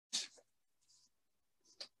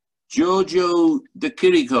Giorgio de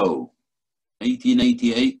Chirico,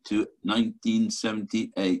 1888 to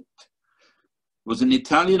 1978, was an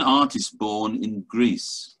Italian artist born in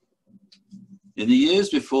Greece. In the years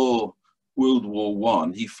before World War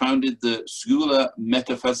I, he founded the Schola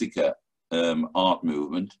Metafisica art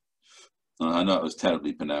movement. I know it was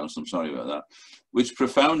terribly pronounced, I'm sorry about that, which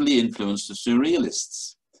profoundly influenced the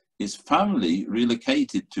Surrealists. His family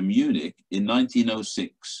relocated to Munich in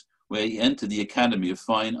 1906, where he entered the Academy of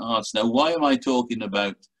Fine Arts. Now, why am I talking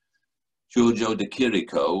about Giorgio de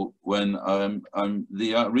Chirico when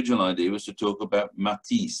the original idea was to talk about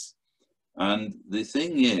Matisse? And the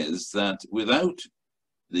thing is that without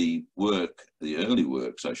the work, the early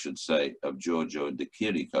works, I should say, of Giorgio de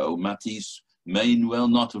Chirico, Matisse may well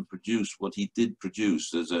not have produced what he did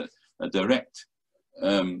produce as a direct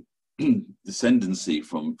descendancy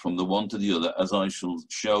from the one to the other, as I shall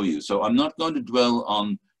show you. So I'm not going to dwell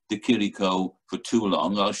on de Chirico for too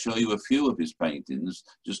long. I'll show you a few of his paintings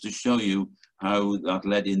just to show you how that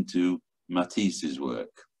led into Matisse's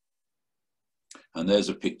work. And there's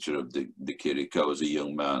a picture of de Chirico as a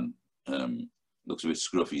young man. Looks a bit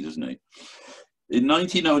scruffy, doesn't he? In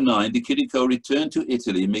 1909, de Chirico returned to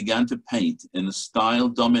Italy and began to paint in a style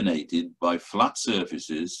dominated by flat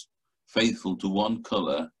surfaces, faithful to one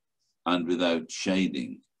colour and without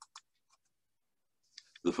shading.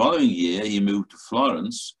 The following year, he moved to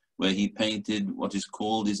Florence, where he painted what is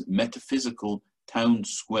called his metaphysical town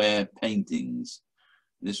square paintings.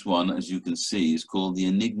 This one, as you can see, is called The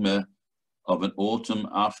Enigma of an Autumn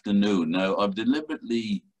Afternoon. Now, I've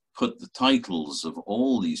deliberately put the titles of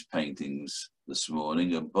all these paintings this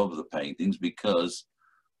morning above the paintings because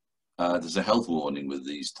there's a health warning with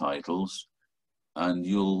these titles, and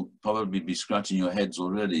you'll probably be scratching your heads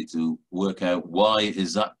already to work out why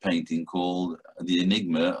is that painting called The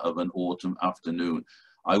Enigma of an Autumn Afternoon.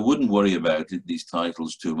 I wouldn't worry about it, these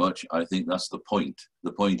titles, too much. I think that's the point.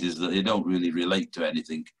 The point is that they don't really relate to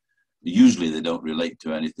anything. Usually they don't relate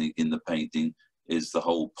to anything in the painting, is the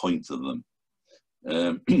whole point of them.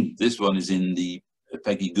 This one is in the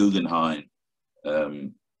Peggy Guggenheim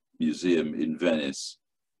Museum in Venice.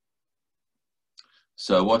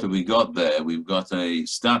 So what have we got there? We've got a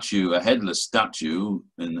statue, a headless statue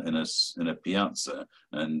in a piazza,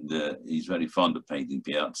 and he's very fond of painting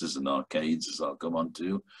piazzas and arcades, as I'll come on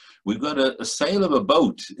to. We've got a sail of a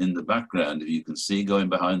boat in the background, if you can see, going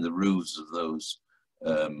behind the roofs of those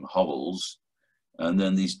hovels, and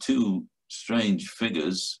then these two strange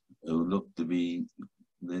figures who look to be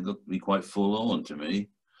quite full on to me.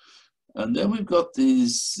 And then we've got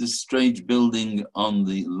this strange building on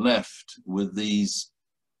the left with these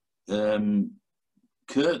curtains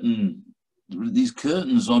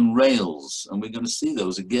on rails, and we're going to see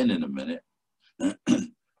those again in a minute. The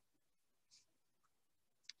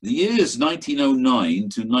years 1909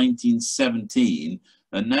 to 1917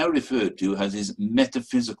 are now referred to as his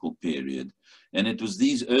metaphysical period, and it was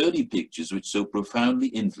these early pictures which so profoundly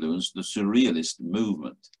influenced the Surrealist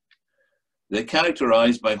movement. They're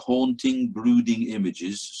characterized by haunting, brooding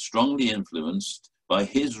images, strongly influenced by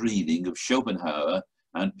his reading of Schopenhauer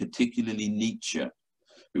and particularly Nietzsche,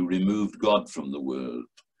 who removed God from the world.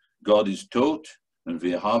 God is tot and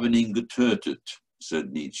wir haben ihn getötet,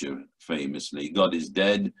 said Nietzsche famously. God is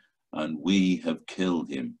dead and we have killed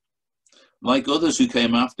him. Like others who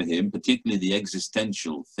came after him, particularly the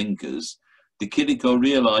existential thinkers, de Chirico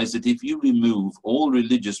realized that if you remove all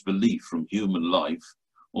religious belief from human life,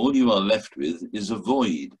 all you are left with is a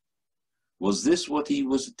void. Was this what he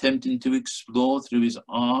was attempting to explore through his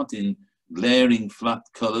art in glaring flat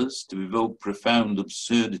colors to evoke profound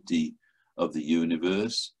absurdity of the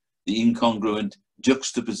universe, the incongruent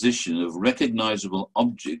juxtaposition of recognizable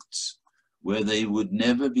objects where they would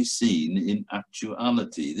never be seen in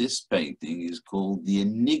actuality? This painting is called The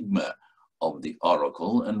Enigma of the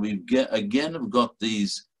Oracle, and we've again have got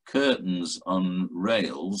these curtains on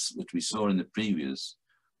rails, which we saw in the previous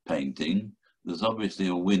painting. There's obviously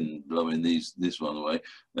a wind blowing this one away.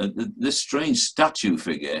 This strange statue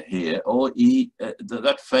figure here, or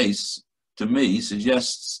that face, to me,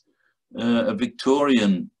 suggests a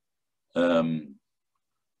Victorian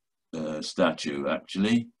statue,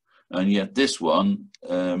 actually. And yet this one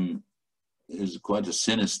is quite a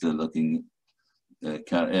sinister-looking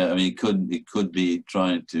character. I mean, it could be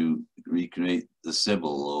trying to recreate the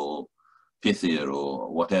Sibyl or Pythia or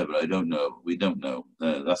whatever. I don't know. We don't know.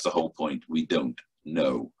 That's the whole point. We don't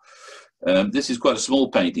know. This is quite a small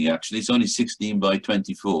painting, actually. It's only 16 by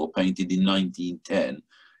 24, painted in 1910,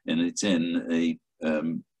 and it's in a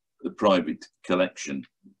private collection.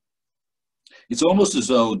 It's almost as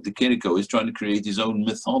though de Chirico is trying to create his own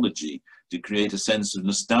mythology, to create a sense of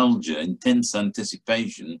nostalgia, intense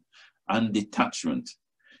anticipation and detachment.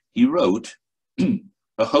 He wrote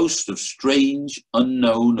a host of strange,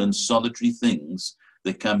 unknown, and solitary things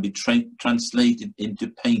that can be translated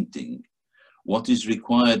into painting. What is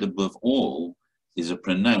required above all is a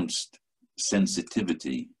pronounced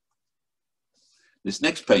sensitivity. This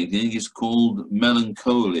next painting is called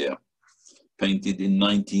Melancholia, painted in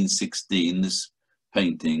 1916. This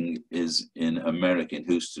painting is in America, in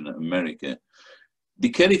Houston, America. De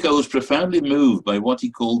Chirico was profoundly moved by what he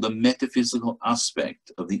called the metaphysical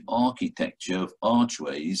aspect of the architecture of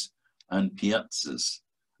archways and piazzas.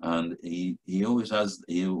 And he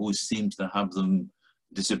always seems to have them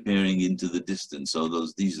disappearing into the distance, so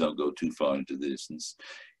these don't go too far into the distance.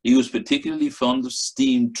 He was particularly fond of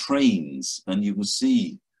steam trains, and you can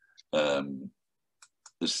see the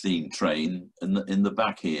steam train in the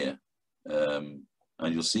back here, and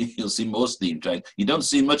you'll see more steam trains. You don't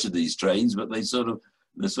see much of these trains, but they're sort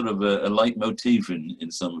of a leitmotif in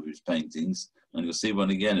some of his paintings, and you'll see one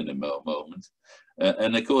again in a moment.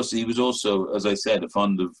 And of course, he was also, as I said,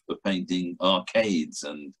 fond of painting arcades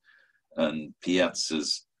and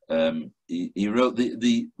piazzas. He wrote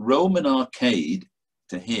the Roman arcade,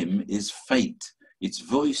 to him, is fate. Its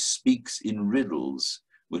voice speaks in riddles,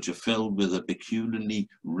 which are filled with a peculiarly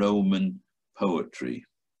Roman poetry.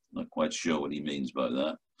 Not quite sure what he means by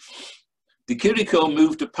that. De Chirico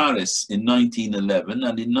moved to Paris in 1911,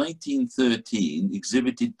 and in 1913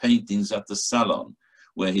 exhibited paintings at the Salon,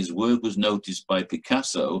 where his work was noticed by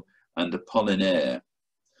Picasso and Apollinaire.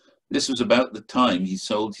 This was about the time he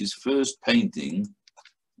sold his first painting,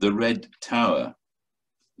 The Red Tower.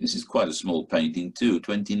 This is quite a small painting too,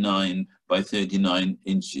 29 by 39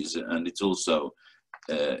 inches, and it's also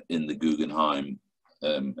in the Guggenheim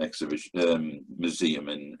exhibition museum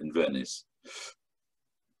in Venice.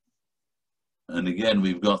 And again,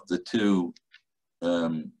 we've got the two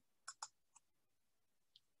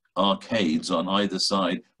arcades on either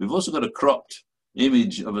side. We've also got a cropped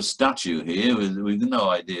image of a statue here. We've no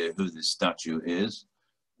idea who this statue is,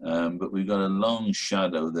 but we've got a long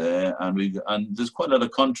shadow there, and there's quite a lot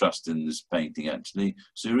of contrast in this painting, actually.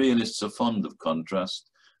 Surrealists are fond of contrast.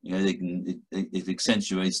 You know, it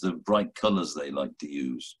accentuates the bright colors they like to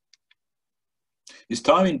use. His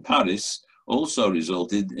time in Paris also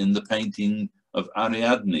resulted in the painting of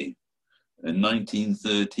Ariadne in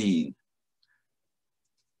 1913.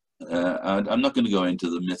 I'm not going to go into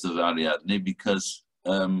the myth of Ariadne because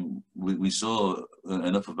we saw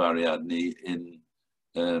enough of Ariadne in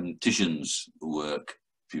Titian's work,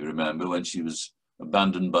 if you remember, when she was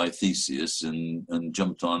abandoned by Theseus and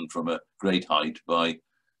jumped on from a great height by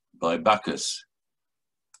Bacchus.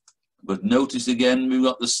 But notice again, we've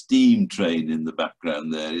got the steam train in the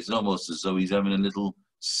background there. It's almost as though he's having a little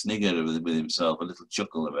snigger with himself, a little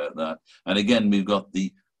chuckle about that. And again, we've got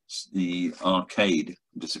the arcade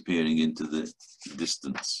disappearing into the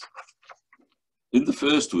distance. In the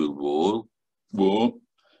First World War,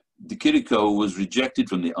 de Chirico was rejected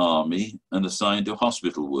from the army and assigned to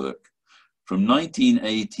hospital work. From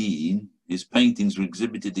 1918, his paintings were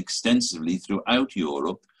exhibited extensively throughout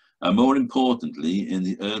Europe, and more importantly, in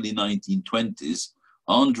the early 1920s,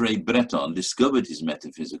 André Breton discovered his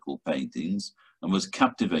metaphysical paintings and was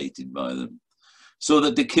captivated by them, so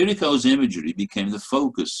that de Chirico's imagery became the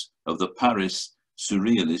focus of the Paris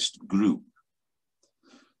Surrealist group.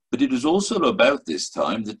 But it was also about this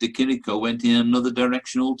time that de Chirico went in another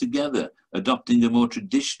direction altogether, adopting a more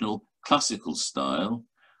traditional classical style,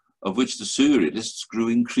 of which the Surrealists grew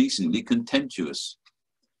increasingly contemptuous.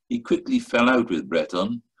 He quickly fell out with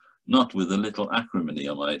Breton, not with a little acrimony,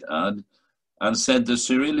 I might add, and said the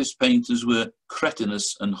Surrealist painters were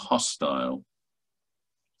cretinous and hostile.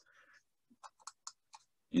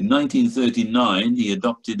 In 1939, he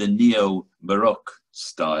adopted a neo-Baroque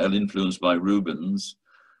style influenced by Rubens,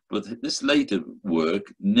 but this later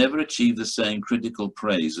work never achieved the same critical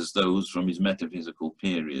praise as those from his metaphysical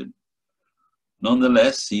period.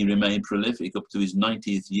 Nonetheless, he remained prolific up to his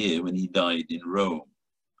 90th year when he died in Rome.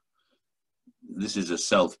 This is a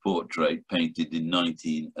self-portrait painted in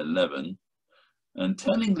 1911, and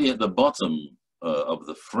tellingly at the bottom of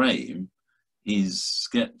the frame, he's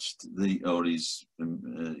sketched he's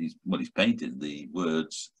painted the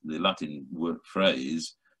words, the Latin word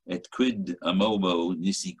phrase, et quid amobo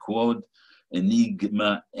nisi quod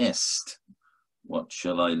enigma est. What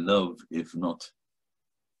shall I love if not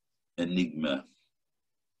enigma?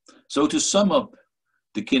 So to sum up,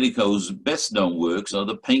 de Chirico's best-known works are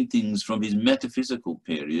the paintings from his metaphysical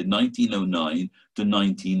period, 1909 to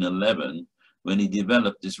 1911, when he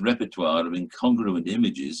developed this repertoire of incongruent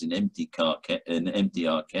images in empty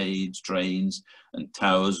arcades, trains, and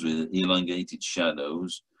towers with elongated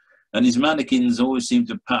shadows. And his mannequins always seem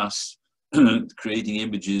to pass creating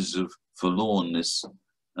images of forlornness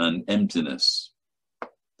and emptiness.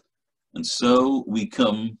 And so we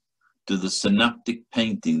come to the synaptic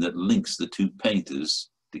painting that links the two painters,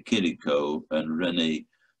 Chirico and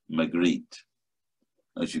Magritte.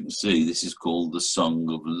 As you can see, this is called The Song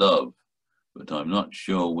of Love, but I'm not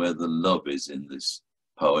sure where the love is in this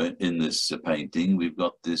poem, in this painting. We've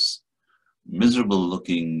got this miserable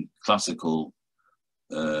looking classical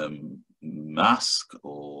mask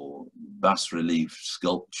or bas-relief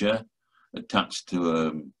sculpture attached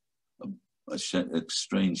to a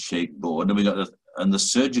strange shaped board, and we got the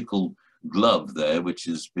surgical glove there, which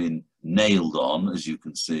has been nailed on, as you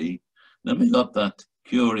can see. Then we got that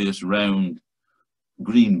curious round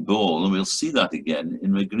green ball, and we'll see that again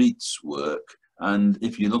in Magritte's work. And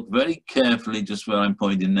if you look very carefully, just where I'm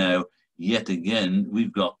pointing now, yet again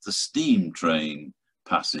we've got the steam train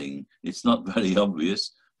passing. It's not very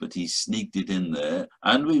obvious, but he sneaked it in there.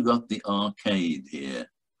 And we've got the arcade here.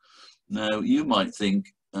 Now you might think,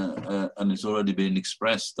 and it's already been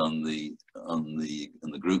expressed on the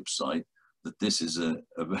group site, that this is a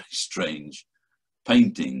very strange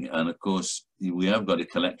painting. And of course, we have got a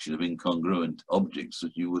collection of incongruent objects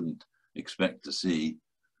that you wouldn't expect to see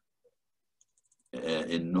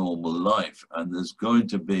in normal life. And there's going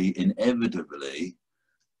to be inevitably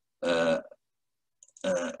a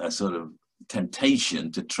sort of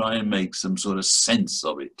temptation to try and make some sort of sense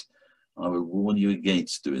of it. I would warn you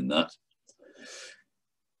against doing that.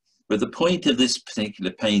 But the point of this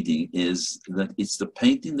particular painting is that it's the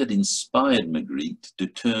painting that inspired Magritte to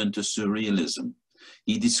turn to Surrealism.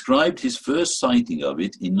 He described his first sighting of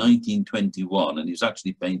it in 1921, and it was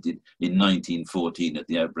actually painted in 1914 at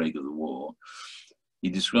the outbreak of the war. He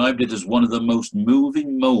described it as one of the most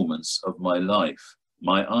moving moments of my life.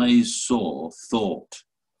 My eyes saw thought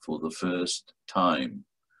for the first time.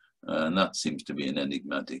 And that seems to be an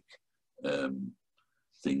enigmatic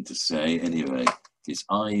thing to say. Anyway, his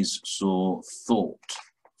eyes saw thought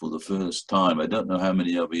for the first time. I don't know how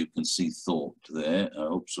many of you can see thought there. I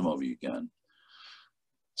hope some of you can.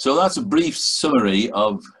 So that's a brief summary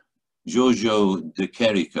of Giorgio de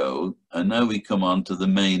Chirico, and now we come on to the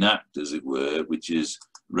main act, as it were, which is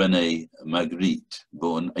René Magritte,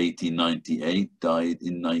 born 1898, died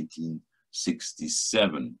in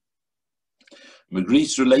 1967.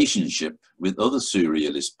 Magritte's relationship with other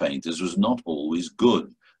surrealist painters was not always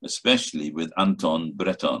good, especially with Anton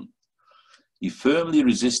Breton. He firmly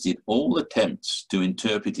resisted all attempts to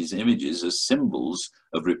interpret his images as symbols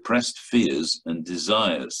of repressed fears and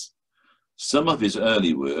desires. Some of his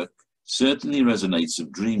early work certainly resonates of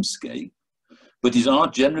dreamscape, but his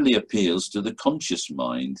art generally appeals to the conscious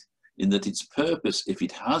mind in that its purpose, if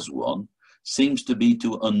it has one, seems to be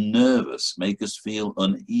to unnerve us, make us feel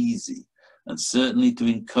uneasy, and certainly to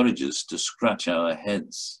encourage us to scratch our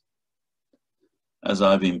heads. As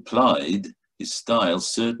I've implied, his style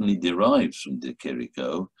certainly derives from de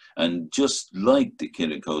Chirico, and just like de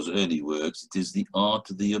Chirico's early works, it is the art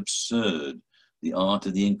of the absurd, the art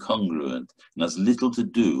of the incongruent, and has little to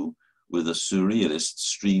do with a surrealist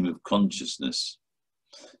stream of consciousness.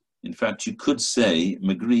 In fact, you could say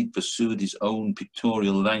Magritte pursued his own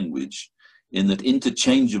pictorial language in that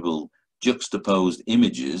interchangeable juxtaposed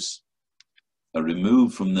images are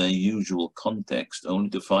removed from their usual context only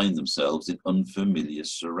to find themselves in unfamiliar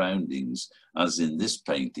surroundings, as in this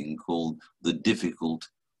painting called The Difficult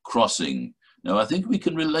Crossing. Now, I think we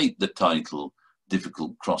can relate the title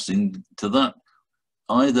Difficult Crossing to that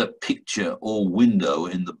either picture or window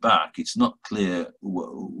in the back. It's not clear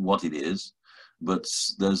what it is, but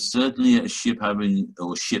there's certainly a ship having,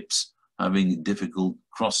 or ships having difficult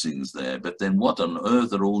crossings there. But then what on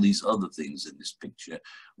earth are all these other things in this picture?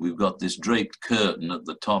 We've got this draped curtain at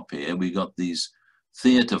the top here. We've got these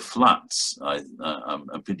theatre flats. I'm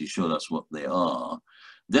pretty sure that's what they are.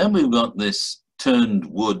 Then we've got this turned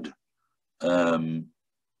wood,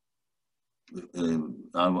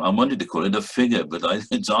 I wanted to call it a figure, but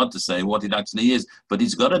it's hard to say what it actually is. But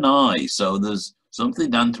it's got an eye, so there's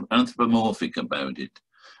something anthropomorphic about it.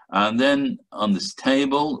 And then on this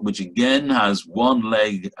table, which again has one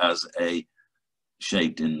leg as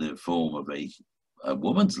shaped in the form of a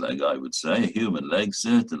woman's leg, I would say, a human leg,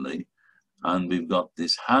 certainly. And we've got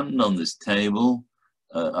this hand on this table.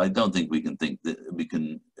 I don't think we can think that we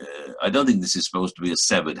can, I don't think this is supposed to be a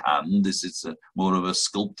severed hand. This is more of a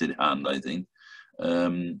sculpted hand, I think.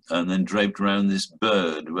 And then draped around this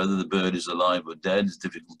bird. Whether the bird is alive or dead is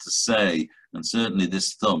difficult to say. And certainly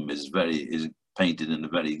this thumb is painted in a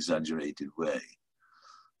very exaggerated way.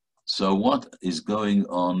 So what is going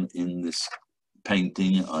on in this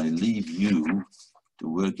painting? I leave you to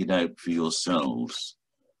work it out for yourselves.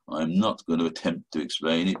 I'm not going to attempt to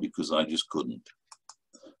explain it because I just couldn't.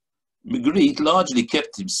 Magritte largely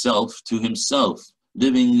kept himself to himself,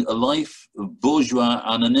 living a life of bourgeois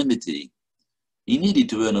anonymity. He needed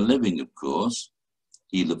to earn a living, of course.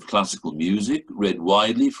 He loved classical music, read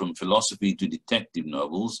widely from philosophy to detective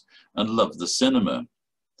novels, and loved the cinema.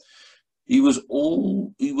 He was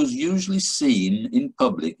usually seen in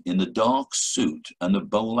public in a dark suit and a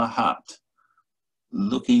bowler hat,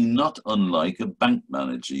 looking not unlike a bank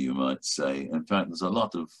manager, you might say. In fact, there's a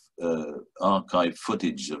lot of archive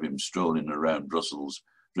footage of him strolling around Brussels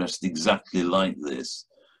dressed exactly like this.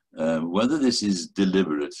 Whether this is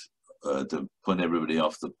deliberate to put everybody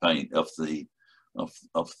off the paint, off the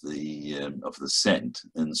scent,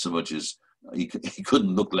 in so much as he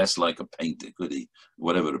couldn't look less like a painter, could he?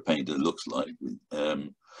 Whatever a painter looks like.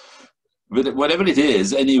 But whatever it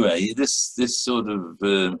is, anyway, this sort of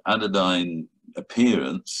anodyne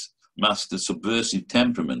appearance masked a subversive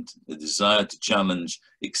temperament, a desire to challenge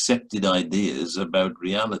accepted ideas about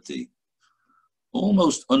reality.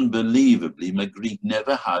 Almost unbelievably, Magritte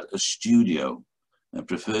never had a studio and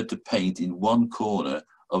preferred to paint in one corner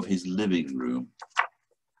of his living room.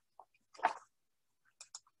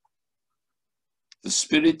 The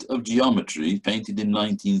Spirit of Geometry, painted in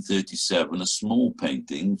 1937, a small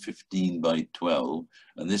painting, 15 by 12,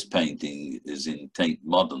 and this painting is in Tate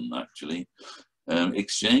Modern, actually,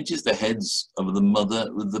 exchanges the heads of the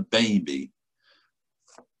mother with the baby,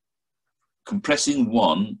 compressing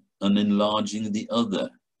one and enlarging the other.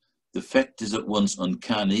 The effect is at once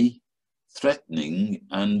uncanny, threatening,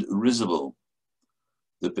 and risible.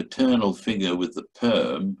 The paternal figure with the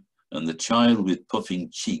perm and the child with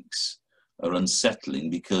puffing cheeks are unsettling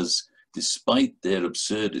because, despite their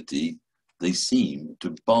absurdity, they seem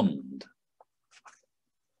to bond.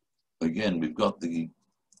 Again, we've got the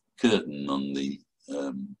curtain on the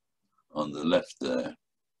left there.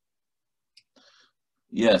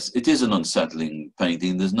 Yes, it is an unsettling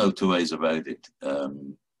painting. There's no two ways about it. But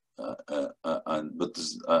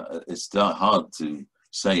it's hard to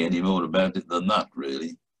say any more about it than that,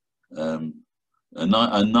 really. And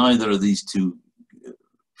neither of these two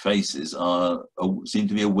faces seem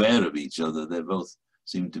to be aware of each other. They both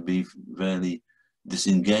seem to be fairly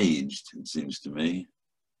disengaged, it seems to me.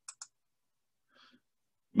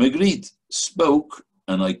 Magritte spoke,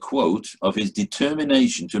 and I quote, of his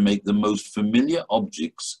determination to make the most familiar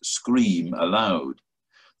objects scream aloud.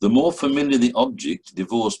 The more familiar the object,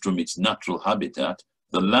 divorced from its natural habitat,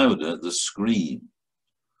 the louder the scream.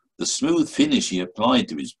 The smooth finish he applied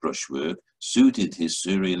to his brushwork suited his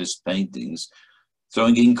surrealist paintings,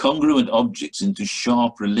 throwing incongruent objects into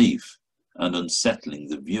sharp relief and unsettling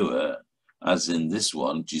the viewer, as in this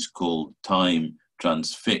one, which is called Time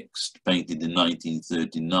Transfixed, painted in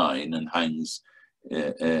 1939 and hangs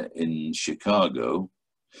in Chicago.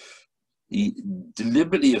 He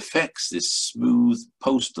deliberately affects this smooth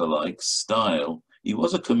poster-like style. He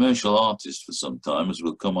was a commercial artist for some time, as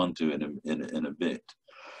we'll come on to in a bit.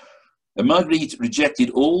 Magritte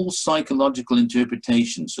rejected all psychological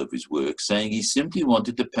interpretations of his work, saying he simply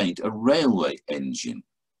wanted to paint a railway engine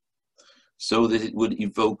so that it would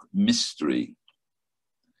evoke mystery.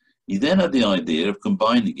 He then had the idea of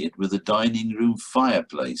combining it with a dining room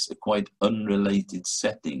fireplace, a quite unrelated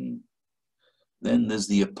setting. Then there's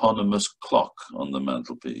the eponymous clock on the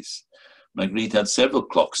mantelpiece. Magritte had several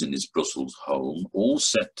clocks in his Brussels home, all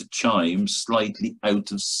set to chime slightly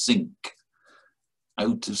out of sync.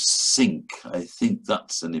 Out of sync, I think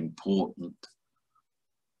that's an important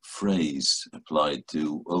phrase applied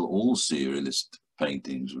to all surrealist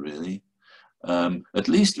paintings, really. At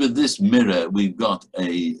least with this mirror, we've got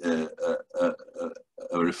a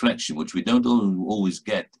reflection which we don't always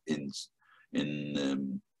get in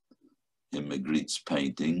Magritte's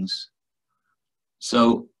paintings.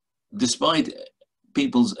 So, despite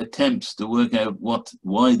people's attempts to work out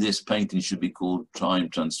why this painting should be called Time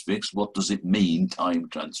Transfixed, what does it mean, Time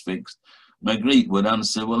Transfixed, Magritte would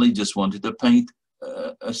answer, well, he just wanted to paint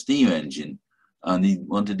a steam engine, and he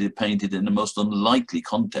wanted to paint it in the most unlikely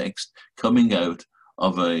context, coming out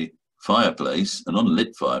of a fireplace, an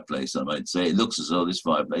unlit fireplace, I might say. It looks as though this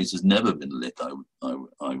fireplace has never been lit,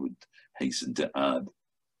 I would hasten to add.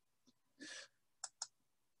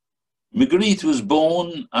 Magritte was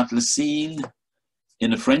born at Lessines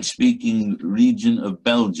in a French-speaking region of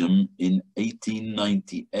Belgium in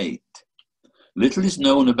 1898. Little is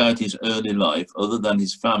known about his early life other than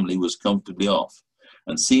his family was comfortably off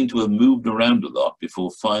and seemed to have moved around a lot before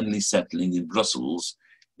finally settling in Brussels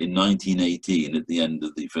in 1918 at the end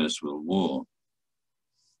of the First World War.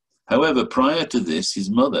 However, prior to this, his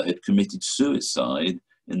mother had committed suicide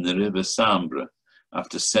in the River Sambre,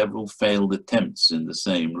 after several failed attempts in the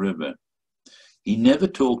same river. He never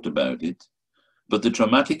talked about it, but the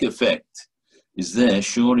dramatic effect is there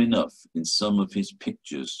sure enough in some of his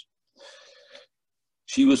pictures.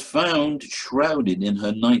 She was found shrouded in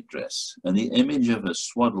her nightdress, and the image of her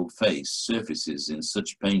swaddled face surfaces in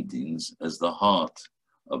such paintings as The Heart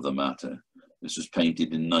of the Matter. This was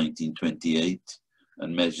painted in 1928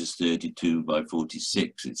 and measures 32 by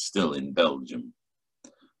 46. It's still in Belgium.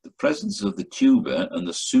 The presence of the tuba and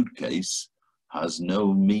the suitcase has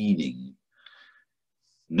no meaning,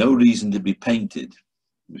 no reason to be painted,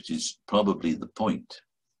 which is probably the point.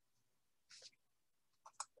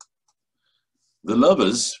 The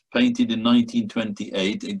Lovers, painted in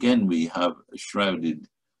 1928, again we have shrouded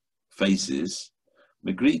faces.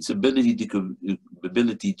 Magritte's ability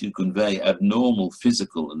to convey abnormal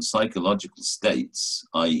physical and psychological states,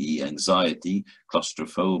 i.e. anxiety,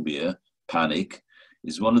 claustrophobia, panic,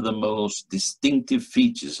 is one of the most distinctive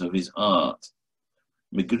features of his art.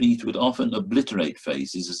 Magritte would often obliterate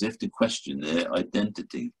faces as if to question their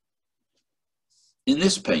identity. In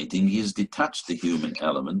this painting, he has detached the human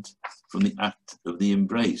element from the act of the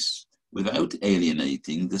embrace without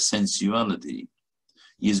alienating the sensuality.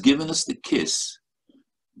 He has given us the kiss,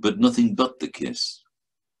 but nothing but the kiss.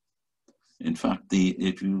 In fact,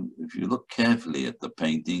 if you look carefully at the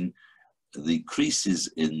painting, the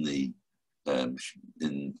creases in the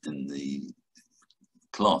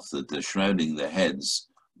cloth that are shrouding their heads,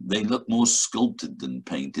 they look more sculpted than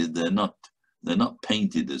painted. They're not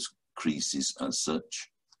painted as creases as such,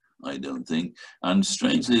 I don't think. And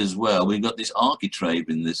strangely as well, we've got this architrave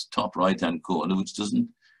in this top right-hand corner, which doesn't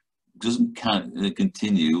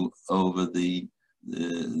continue over the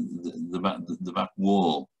back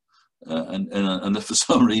wall, and for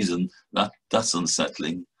some reason that's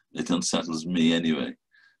unsettling. It unsettles me anyway.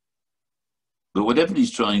 But whatever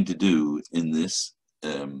he's trying to do in this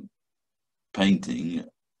painting,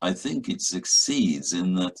 I think it succeeds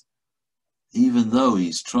in that even though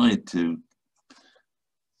he's tried to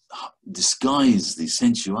disguise the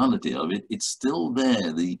sensuality of it, it's still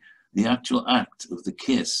there, the actual act of the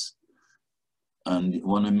kiss. And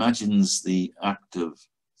one imagines the act of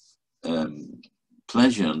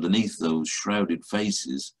pleasure underneath those shrouded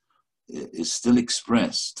faces is still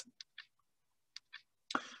expressed.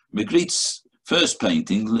 Magritte's first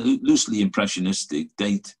painting, loosely impressionistic,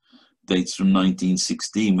 dates from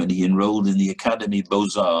 1916 when he enrolled in the Académie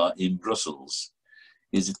Beaux-Arts in Brussels.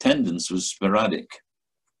 His attendance was sporadic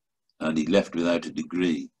and he left without a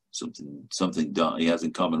degree, something he has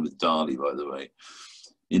in common with Dali, by the way.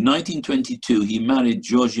 In 1922, he married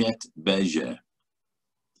Georgette Berger,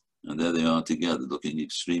 and there they are together, looking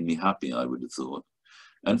extremely happy, I would have thought.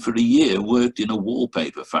 And for a year worked in a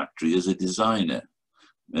wallpaper factory as a designer,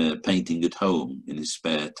 painting at home in his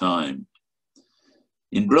spare time.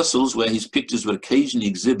 In Brussels, where his pictures were occasionally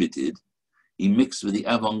exhibited, he mixed with the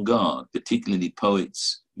avant-garde, particularly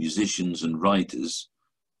poets, musicians and writers,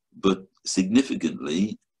 but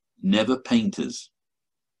significantly, never painters.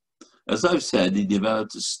 As I've said, he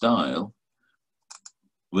developed a style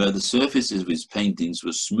where the surfaces of his paintings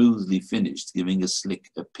were smoothly finished, giving a slick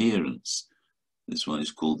appearance. This one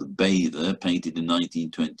is called The Bather, painted in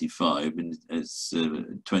 1925, and it's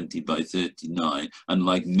 20 by 39. And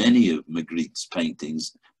like many of Magritte's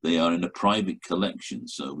paintings, they are in a private collection,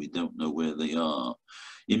 so we don't know where they are.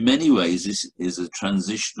 In many ways, this is a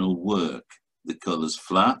transitional work. The colours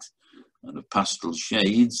flat and of pastel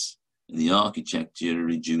shades, and the architecture are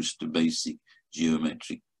reduced to basic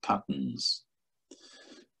geometric patterns.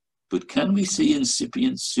 But can we see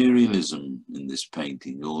incipient surrealism in this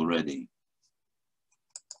painting already?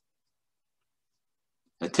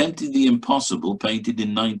 Attempting the Impossible, painted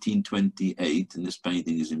in 1928, and this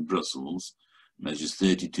painting is in Brussels, measures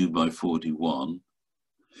 32 by 41.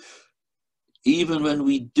 Even when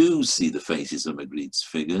we do see the faces of Magritte's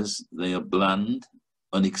figures, they are bland,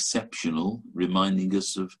 unexceptional, reminding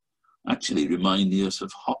us of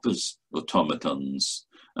Hopper's automatons.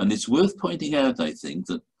 And it's worth pointing out, I think,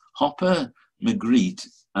 that Hopper, Magritte,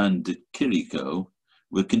 and Chirico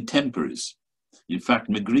were contemporaries. In fact,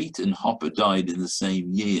 Magritte and Hopper died in the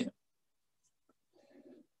same year.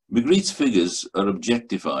 Magritte's figures are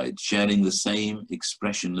objectified, sharing the same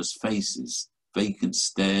expressionless faces, vacant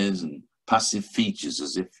stares and passive features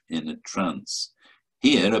as if in a trance.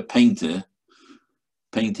 Here, a painter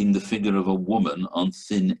painting the figure of a woman on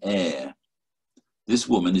thin air. This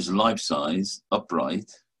woman is life-size,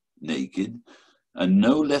 upright, naked, and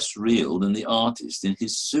no less real than the artist in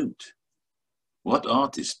his suit. What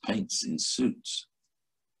artist paints in suits?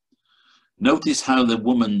 Notice how the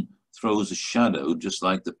woman throws a shadow just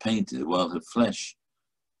like the painter, while her flesh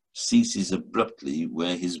ceases abruptly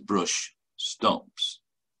where his brush stops.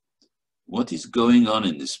 What is going on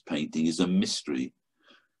in this painting is a mystery,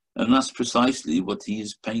 and that's precisely what he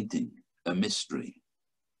is painting, a mystery.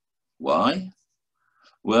 Why?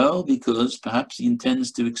 Well, because perhaps he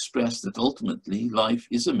intends to express that ultimately life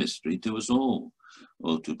is a mystery to us all,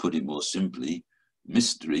 or to put it more simply,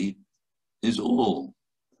 mystery is all.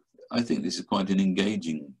 I think this is quite an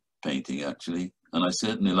engaging painting, actually, and I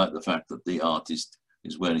certainly like the fact that the artist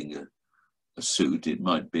is wearing a suit. It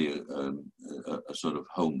might be a sort of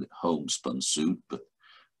homespun suit, but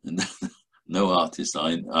no artist,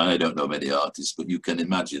 I don't know many artists, but you can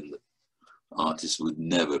imagine that artists would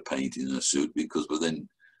never paint in a suit, because within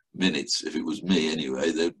minutes, if it was me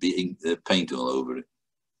anyway, there'd be paint all over it.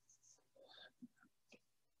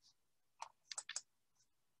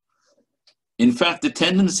 In fact, the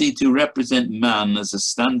tendency to represent man as a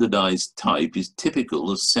standardized type is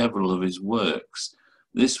typical of several of his works.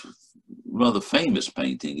 This rather famous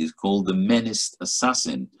painting is called The Menaced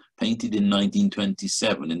Assassin, painted in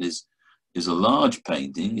 1927, and is a large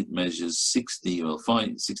painting. It measures 60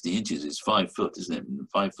 inches. It's 5 foot, isn't it?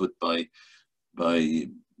 5 foot by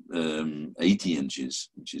 80 inches,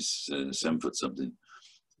 which is 7 foot something.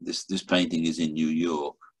 This painting is in New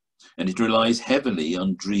York, and it relies heavily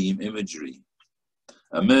on dream imagery.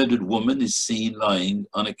 A murdered woman is seen lying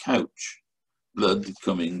on a couch, blood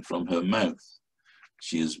coming from her mouth.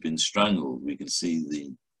 She has been strangled. We can see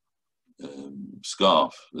the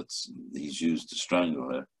scarf that he's used to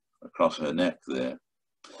strangle her across her neck there.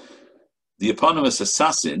 The eponymous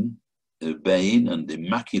assassin, urbane and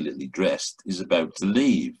immaculately dressed, is about to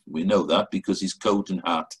leave. We know that because his coat and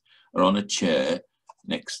hat are on a chair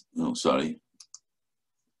next. Oh, sorry.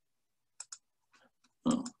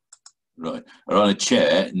 Oh, right. Are on a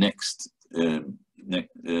chair next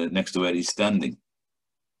to where he's standing.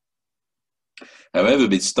 However,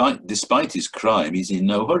 despite his crime, he's in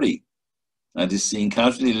no hurry and is seen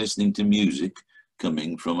casually listening to music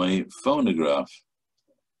coming from a phonograph.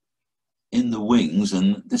 In the wings,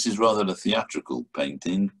 and this is rather a theatrical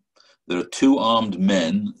painting, there are 2 armed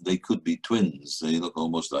men. They could be twins. They look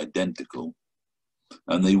almost identical.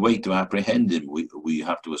 And they wait to apprehend him. We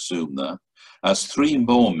have to assume that. As 3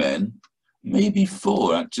 more men, maybe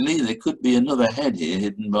 4 actually, there could be another head here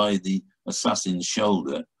hidden by the assassin's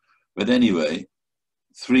shoulder. But anyway,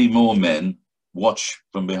 3 more men watch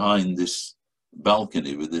from behind this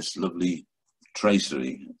balcony with this lovely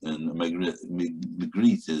tracery, and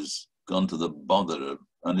Magritte has gone to the bother of,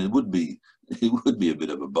 and it would be a bit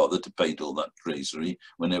of a bother to paint all that tracery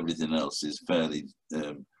when everything else is fairly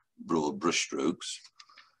broad brushstrokes.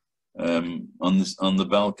 On the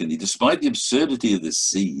balcony. Despite the absurdity of this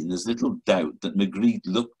scene, there's little doubt that Magritte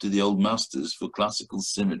looked to the old masters for classical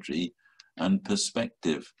symmetry and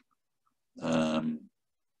perspective.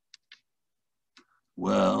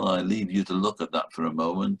 Well, I leave you to look at that for a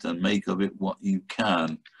moment and make of it what you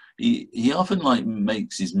can. He often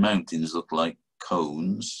makes his mountains look like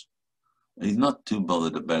cones. He's not too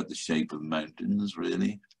bothered about the shape of mountains,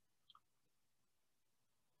 really.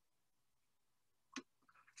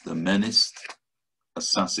 The Menaced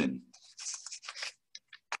Assassin.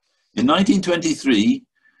 In 1923,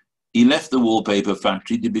 he left the wallpaper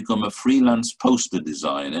factory to become a freelance poster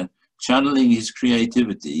designer, channeling his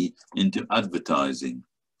creativity into advertising.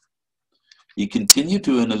 He continued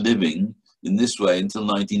to earn a living in this way until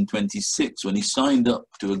 1926, when he signed up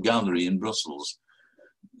to a gallery in Brussels.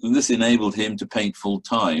 This enabled him to paint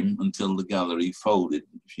full-time until the gallery folded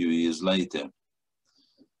a few years later.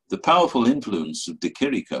 The powerful influence of de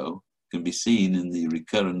Chirico can be seen in the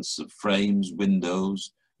recurrence of frames,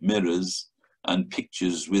 windows, mirrors, and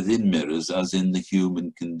pictures within mirrors, as in the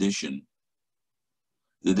human condition.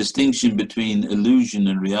 The distinction between illusion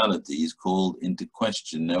and reality is called into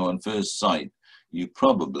question. Now, on first sight, you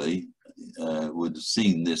probably would have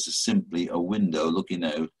seen this as simply a window looking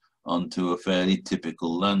out onto a fairly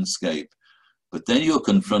typical landscape. But then you're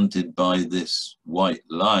confronted by this white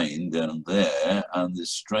line down there and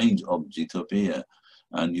this strange object up here.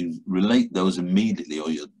 And you relate those immediately,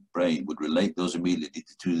 or your brain would relate those immediately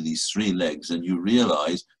to these 3 legs, and you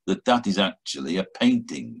realize that that is actually a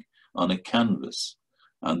painting on a canvas.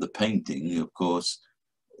 And the painting, of course,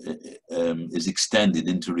 is extended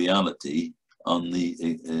into reality on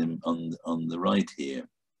the right here,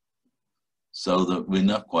 so that we're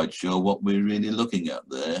not quite sure what we're really looking at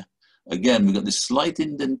there. Again, we've got this slight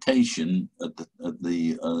indentation at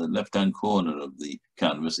the left-hand corner of the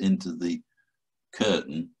canvas into the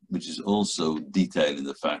curtain, which is also detailing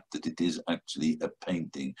the fact that it is actually a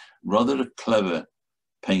painting. Rather a clever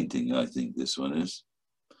painting, I think this one is.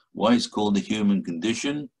 Why it's called The Human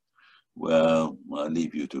Condition? Well, I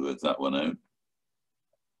leave you to work that one out.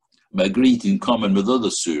 Magritte, in common with other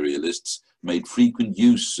surrealists, made frequent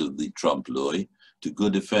use of the trompe-l'oeil to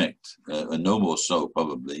good effect, and no more so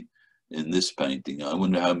probably in this painting. I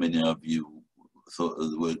wonder how many of you thought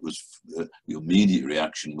the word was, your immediate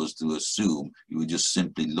reaction was to assume you were just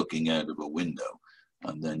simply looking out of a window,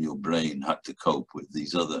 and then your brain had to cope with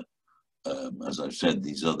these other, as I've said,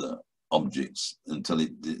 these other objects until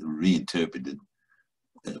it reinterpreted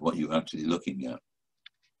what you're actually looking at.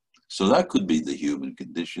 So that could be the human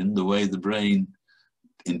condition, the way the brain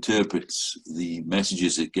interprets the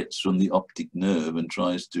messages it gets from the optic nerve and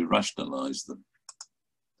tries to rationalize them.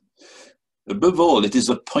 Above all, it is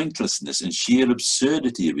the pointlessness and sheer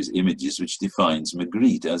absurdity of his images which defines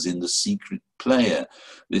Magritte, as in The Secret Player.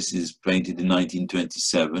 This is painted in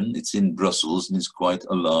 1927. It's in Brussels and is quite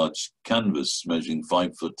a large canvas, measuring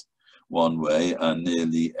 5 foot one way and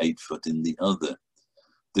nearly 8 foot in the other.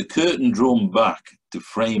 The curtain drawn back to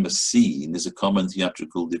frame a scene is a common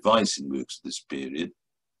theatrical device in works of this period.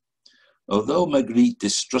 Although Magritte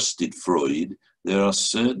distrusted Freud, there are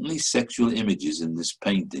certainly sexual images in this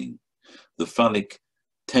painting. The phallic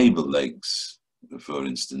table legs, for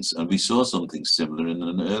instance, and we saw something similar in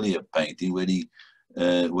an earlier painting where he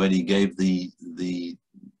gave the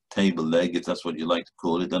table leg, if that's what you like to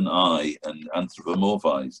call it, an eye and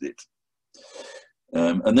anthropomorphized it.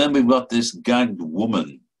 And then we've got this gagged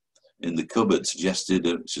woman in the cupboard, suggestive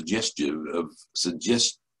of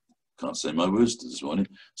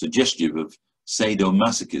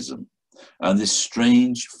sadomasochism, and this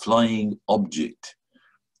strange flying object.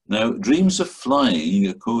 Now, dreams of flying,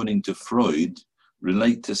 according to Freud,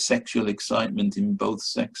 relate to sexual excitement in both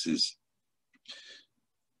sexes.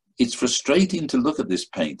 It's frustrating to look at this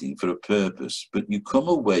painting for a purpose, but you come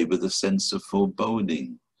away with a sense of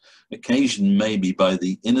foreboding, occasioned maybe by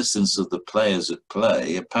the innocence of the players at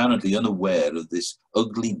play, apparently unaware of this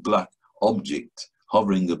ugly black object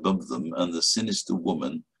hovering above them and the sinister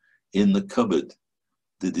woman in the cupboard.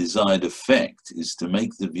 The desired effect is to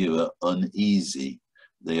make the viewer uneasy.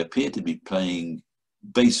 They appear to be playing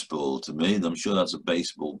baseball to me, and I'm sure that's a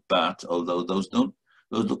baseball bat, although those look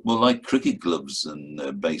more like cricket gloves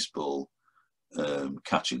than baseball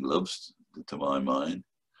catcher gloves, to my mind.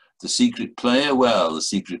 The Secret Player, well, the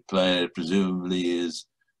Secret Player presumably is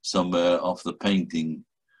somewhere off the painting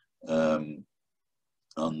on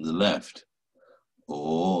the left,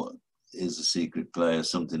 or is the Secret Player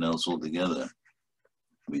something else altogether?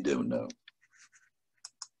 We don't know.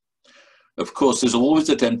 Of course, there's always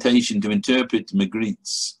a temptation to interpret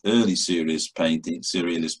Magritte's early surrealist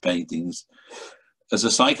paintings as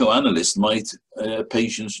a psychoanalyst might a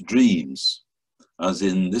patient's dreams, as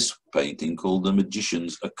in this painting called The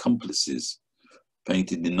Magician's Accomplices,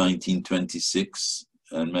 painted in 1926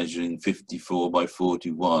 and measuring 54 by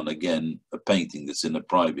 41, again, a painting that's in a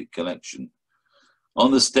private collection.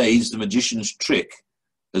 On the stage, the magician's trick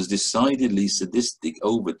has decidedly sadistic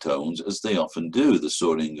overtones, as they often do. The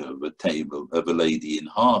sawing of a table of a lady in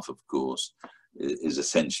half, of course, is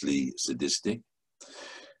essentially sadistic.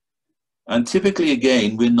 And typically,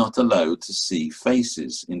 again, we're not allowed to see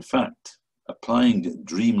faces. In fact, applying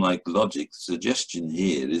dreamlike logic, the suggestion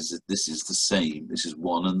here is that this is the same, this is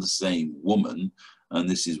one and the same woman, and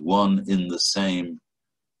this is one in the same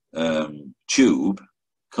tube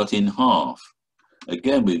cut in half.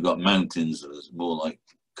 Again, we've got mountains that are more like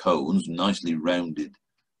cones, nicely rounded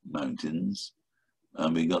mountains,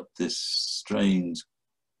 and we got this strange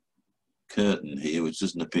curtain here which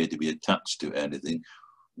doesn't appear to be attached to anything.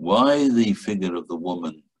 Why the figure of the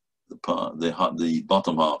woman, the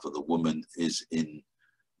bottom half of the woman is in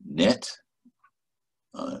net,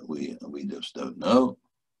 we just don't know.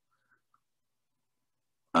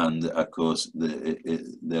 And of course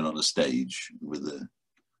they're on a stage with a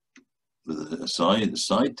side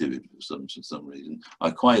to it for some reason.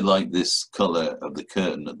 I quite like this color of the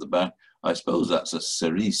curtain at the back. I suppose that's a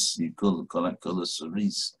cerise. You call that color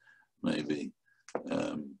cerise, maybe.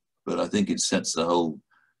 But I think it sets the whole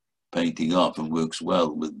painting up and works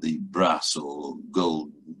well with the brass or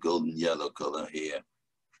golden yellow color here.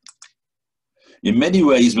 In many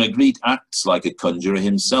ways, Magritte acts like a conjurer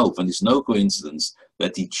himself, and it's no coincidence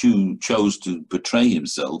that he chose to portray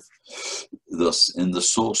himself thus in The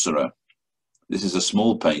Sorcerer. This is a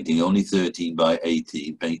small painting, only 13 by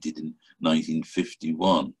 18, painted in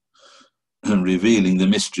 1951, and revealing the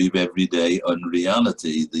mystery of everyday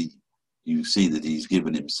unreality. You see that he's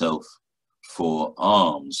given himself 4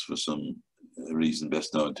 arms for some reason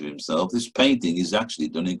best known to himself. This painting is actually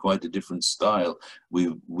done in quite a different style.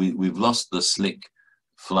 We've lost the slick,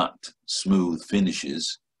 flat, smooth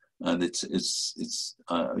finishes. And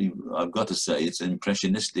I've got to say, it's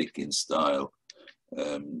impressionistic in style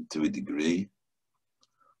to a degree.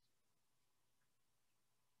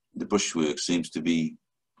 The brushwork seems to be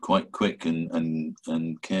quite quick and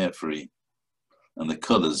carefree, and the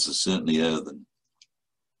colours are certainly earthen.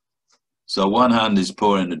 So one hand is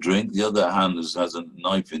pouring a drink, the other hand has a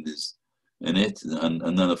knife in it,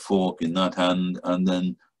 and then a fork in that hand, and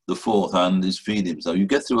then the fourth hand is feeding himself. You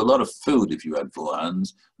get through a lot of food if you had four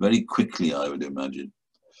hands, very quickly, I would imagine.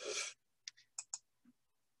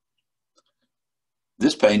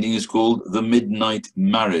 This painting is called The Midnight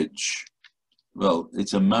Marriage. Well,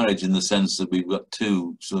 it's a marriage in the sense that we've got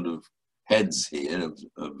two sort of heads here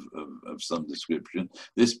of some description.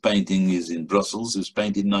 This painting is in Brussels. It was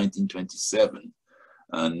painted in 1927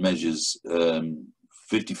 and measures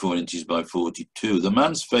 54 inches by 42. The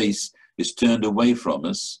man's face is turned away from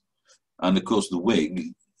us, and of course the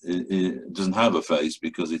wig it doesn't have a face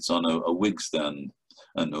because it's on a wig stand,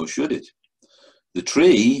 and nor should it. The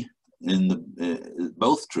tree, in the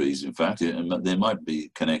both trees, in fact, they might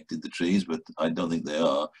be connected, the trees, but I don't think they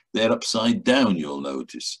are. They're upside down, you'll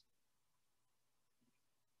notice.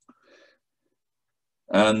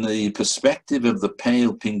 And the perspective of the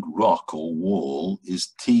pale pink rock or wall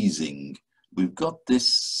is teasing. We've got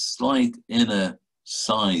this slight inner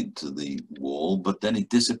side to the wall, but then it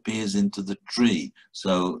disappears into the tree,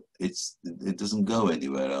 so it doesn't go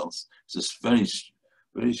anywhere else. It's this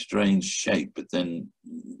very strange shape, but then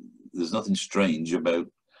there's nothing strange about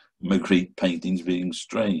Magritte paintings being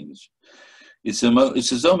strange. It's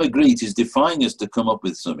as though Magritte is defying us to come up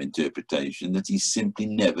with some interpretation that he simply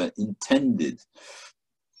never intended.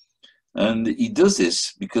 And he does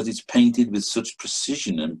this because it's painted with such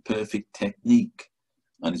precision and perfect technique.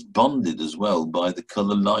 And it's bonded as well by the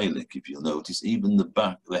colour lilac, if you'll notice, even the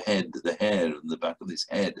back, the hair and the back of this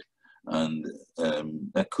head. And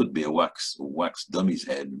that could be a wax dummy's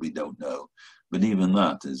head, we don't know. But even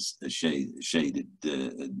that is a shaded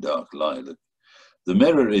dark lilac. The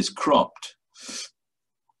mirror is cropped,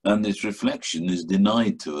 and its reflection is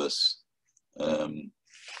denied to us.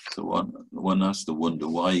 So one has to wonder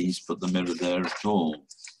why he's put the mirror there at all.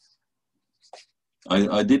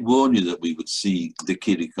 I did warn you that we would see the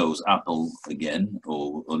Chirico's apple again,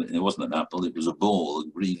 or it wasn't an apple, it was a ball, a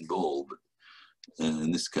green ball, but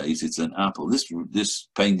in this case it's an apple. This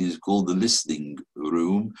painting is called The Listening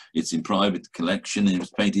Room. It's in private collection, and it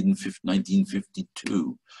was painted in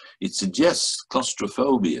 1952. It suggests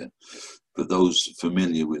claustrophobia for those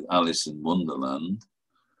familiar with Alice in Wonderland.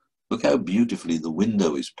 Look how beautifully the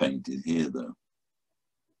window is painted here, though.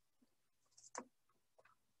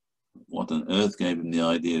 What on earth gave him the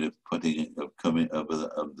idea of coming over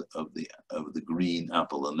the green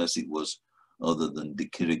apple, unless it was other than de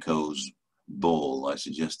Chirico's ball? I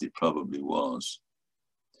suggest it probably was.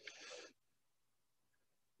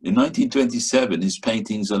 In 1927, his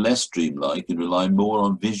paintings are less dreamlike and rely more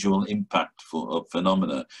on visual impact of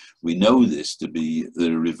phenomena. We know this to be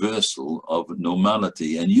the reversal of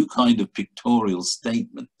normality, a new kind of pictorial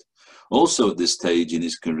statement. Also at this stage in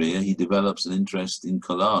his career, he develops an interest in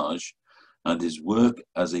collage, and his work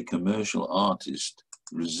as a commercial artist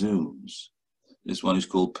resumes. This one is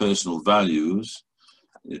called Personal Values,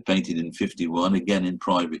 painted in 51, again in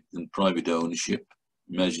private ownership,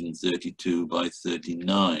 measured 32 by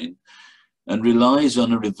 39, and relies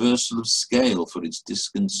on a reversal of scale for its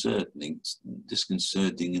disconcerting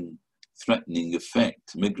and threatening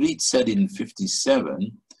effect. Magritte said in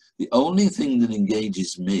 57, "The only thing that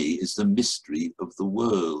engages me is the mystery of the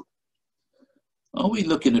world." Are we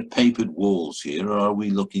looking at papered walls here, or are we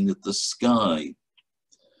looking at the sky?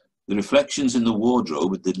 The reflections in the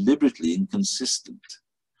wardrobe are deliberately inconsistent.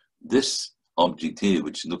 This object here,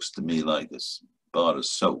 which looks to me like a bar of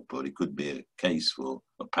soap, or it could be a case for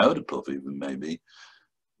a powder puff even maybe,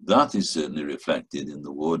 that is certainly reflected in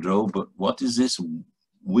the wardrobe, but what is this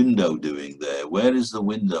window doing there? Where is the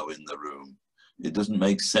window in the room? It doesn't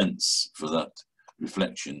make sense for that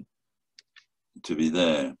reflection to be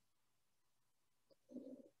there.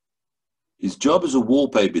 His job as a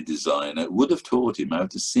wallpaper designer would have taught him how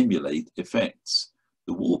to simulate effects.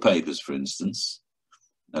 The wallpapers, for instance,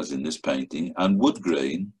 as in this painting, and wood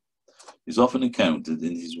grain is often encountered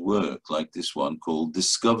in his work, like this one called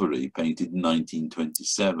Discovery, painted in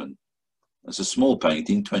 1927. It's a small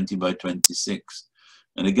painting, 20 by 26.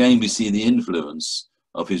 And again, we see the influence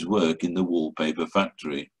of his work in the wallpaper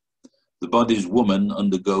factory. The body's woman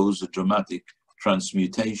undergoes a dramatic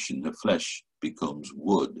transmutation. Her flesh becomes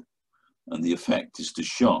wood, and the effect is to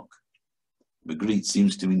shock. Magritte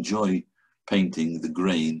seems to enjoy painting the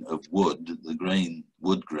grain of wood. The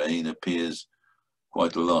wood grain appears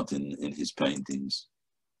quite a lot in his paintings.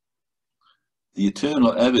 The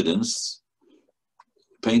Eternal Evidence,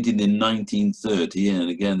 painted in 1930, and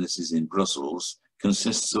again this is in Brussels,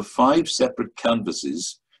 consists of 5 separate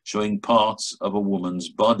canvases showing parts of a woman's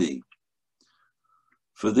body.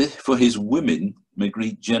 For his women,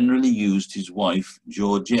 Magritte generally used his wife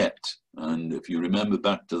Georgette, and if you remember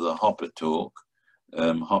back to the Hopper talk,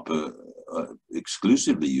 Hopper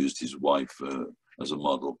exclusively used his wife as a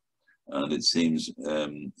model, and it seems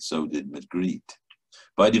so did Magritte.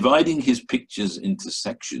 By dividing his pictures into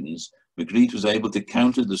sections, Magritte was able to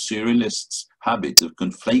counter the Surrealists' habit of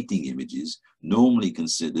conflating images normally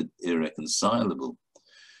considered irreconcilable.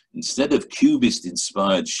 Instead of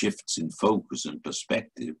Cubist-inspired shifts in focus and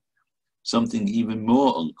perspective, something even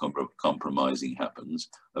more uncompromising happens,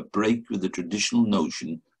 a break with the traditional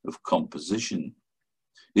notion of composition.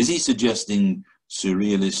 Is he suggesting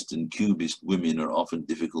Surrealist and Cubist women are often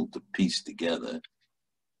difficult to piece together?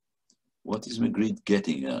 What is Magritte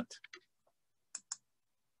getting at?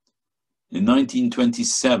 In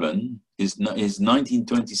 1927, his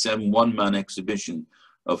 1927 one-man exhibition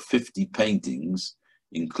of 50 paintings,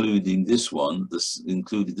 included this one,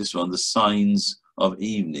 The Signs of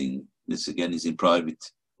Evening. This again is in private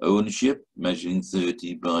ownership, measuring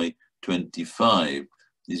 30 by 25.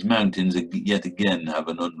 These mountains yet again have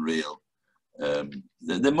an unreal,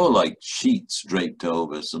 they're more like sheets draped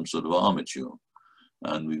over some sort of armature.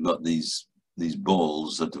 And we've got these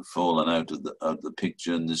balls that have fallen out of the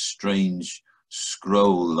picture, and this strange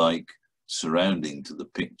scroll-like surrounding to the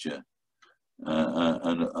picture,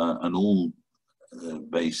 and all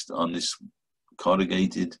based on this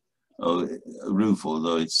corrugated roof,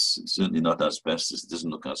 although it's certainly not asbestos. It doesn't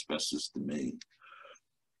look asbestos to me.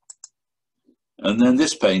 And then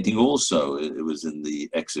this painting also, it was in the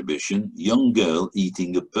exhibition, Young Girl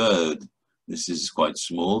Eating a Bird. This is quite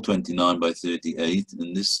small, 29 by 38,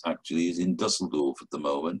 and this actually is in Dusseldorf at the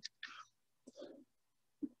moment.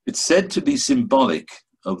 It's said to be symbolic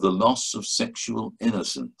of the loss of sexual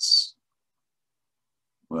innocence.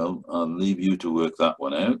 Well, I'll leave you to work that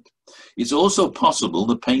one out. It's also possible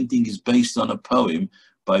the painting is based on a poem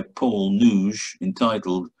by Paul Nouge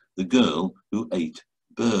entitled The Girl Who Ate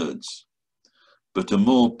Birds. But a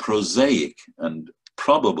more prosaic and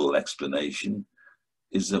probable explanation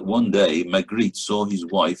is that one day Magritte saw his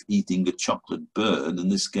wife eating a chocolate bird,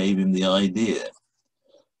 and this gave him the idea,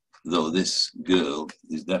 though this girl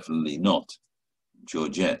is definitely not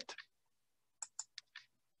Georgette.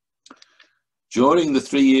 During the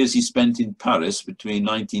 3 years he spent in Paris between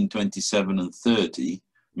 1927 and 30,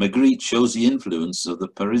 Magritte shows the influence of the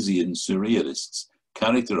Parisian Surrealists,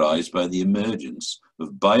 characterized by the emergence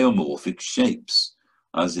of biomorphic shapes,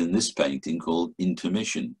 as in this painting called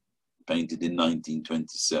Intermission, painted in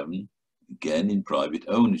 1927, again in private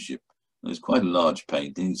ownership. It's quite a large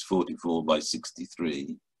painting, it's 44 by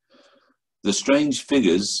 63. The strange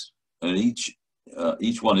figures are each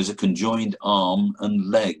one is a conjoined arm and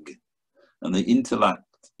leg, and they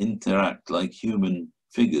interact like human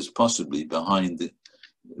figures, possibly behind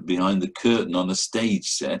the curtain on a stage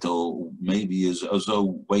set, or maybe as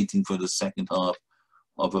though waiting for the second half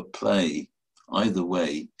of a play. Either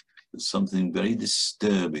way, there's something very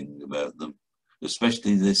disturbing about them,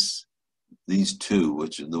 especially these two,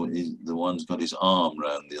 which are the one's got his arm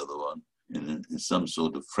round the other one in some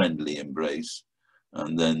sort of friendly embrace,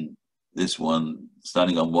 and then this one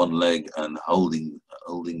standing on one leg and holding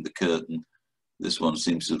the curtain. This one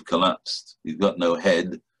seems to have collapsed. He's got no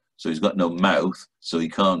head, so he's got no mouth, so he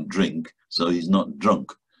can't drink, so he's not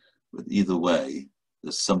drunk. But either way,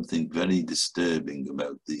 there's something very disturbing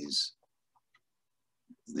about these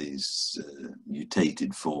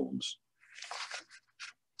mutated forms.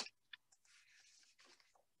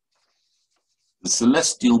 The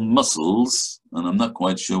celestial muscles, and I'm not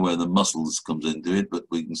quite sure where the muscles comes into it, but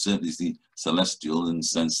we can certainly see celestial in the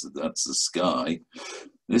sense that that's the sky.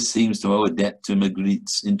 This seems to owe a debt to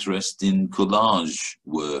Magritte's interest in collage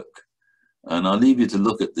work. And I'll leave you to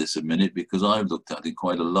look at this a minute, because I've looked at it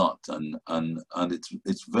quite a lot, and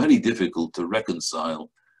it's very difficult to reconcile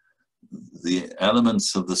the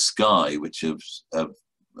elements of the sky which have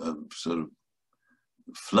sort of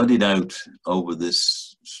flooded out over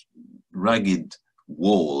this ragged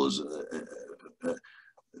walls,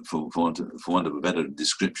 for want of a better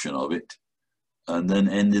description of it, and then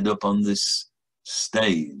ended up on this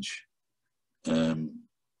stage.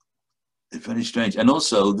 It's very strange. And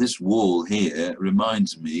also this wall here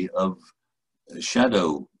reminds me of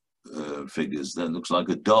shadow figures. That looks like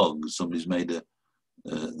a dog. Somebody's made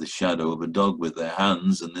the shadow of a dog with their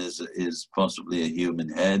hands, and is possibly a human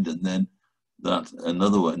head, and then that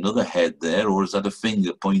another head there, or is that a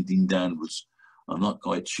finger pointing downwards? I'm not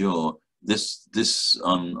quite sure. this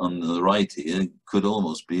on the right here could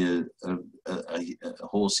almost be a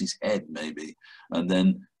horse's head, maybe. And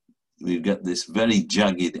then we've got this very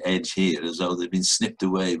jagged edge here, as though they've been snipped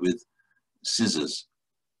away with scissors.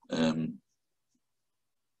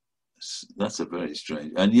 That's a very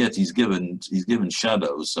strange, and yet he's given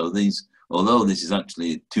shadows. So these, although this is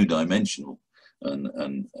actually two-dimensional,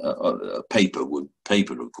 and paper,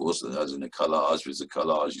 of course, as in a collage, with a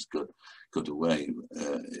collage is cut away,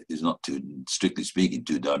 is not strictly speaking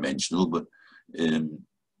two-dimensional, but and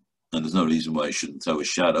there's no reason why I shouldn't throw a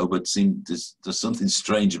shadow. But there's something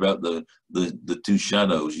strange about the two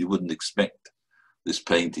shadows. You wouldn't expect this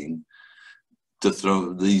painting to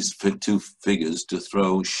throw these two figures to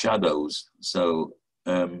throw shadows. So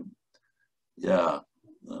yeah,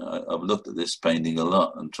 I've looked at this painting a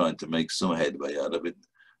lot and tried to make some headway out of it,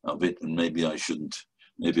 and maybe I shouldn't.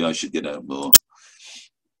 Maybe I should get out more.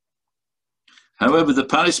 However, the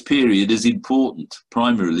Paris period is important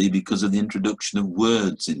primarily because of the introduction of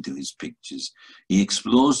words into his pictures. He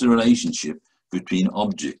explores the relationship between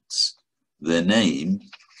objects, their name,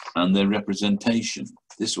 and their representation.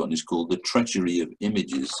 This one is called The Treachery of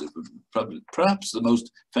Images, perhaps the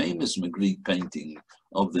most famous Magritte painting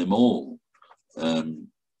of them all.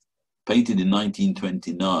 Painted in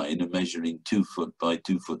 1929 and measuring 2 foot by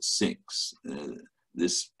 2'6".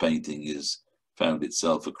 This painting found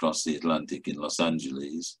itself across the Atlantic in Los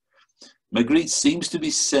Angeles. Magritte seems to be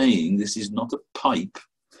saying this is not a pipe,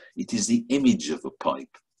 it is the image of a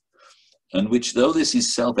pipe, and which, though this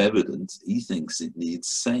is self-evident, he thinks it needs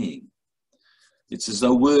saying. It's as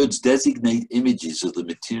though words designate images of the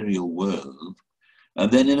material world, and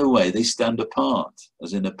then in a way they stand apart,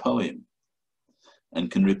 as in a poem, and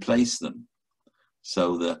can replace them,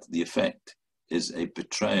 so that the effect is a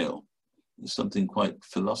betrayal. There's something quite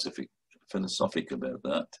philosophic about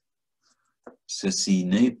that. Ceci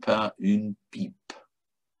n'est pas une pipe.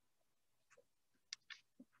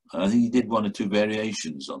 I think he did 1 or 2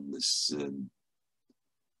 variations on this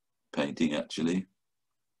painting,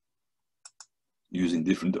 using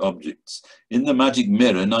different objects. In The Magic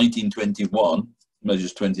Mirror, 1921,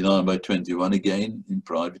 measures 29 by 21, again in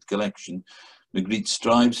private collection, Magritte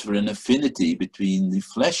strives for an affinity between the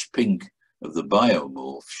flesh pink of the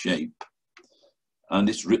biomorph shape and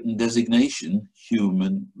its written designation,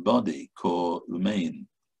 human body, corps humain.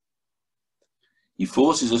 He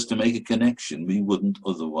forces us to make a connection we wouldn't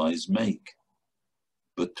otherwise make.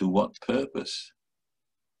 But to what purpose?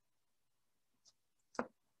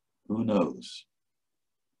 Who knows?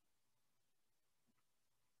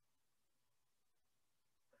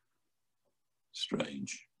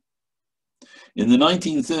 Strange. In the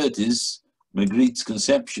 1930s, Magritte's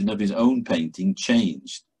conception of his own painting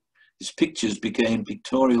changed. His pictures became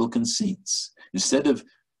pictorial conceits. Instead of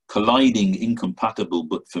colliding incompatible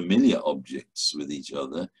but familiar objects with each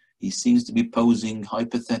other, he seems to be posing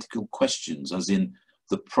hypothetical questions, as in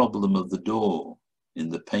the problem of the door. In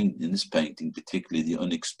this painting, particularly the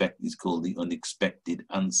unexpected, is called The Unexpected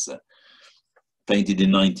Answer. Painted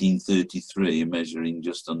in 1933, measuring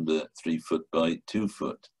just under 3 foot by 2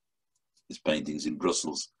 foot. This painting's in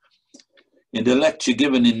Brussels. In a lecture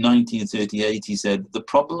given in 1938, he said, "The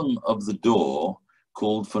problem of the door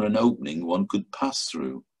called for an opening one could pass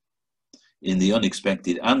through. In The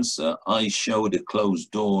Unexpected Answer, I showed a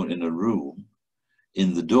closed door in a room.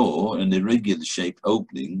 In the door, an irregular shaped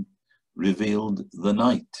opening revealed the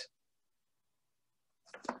night."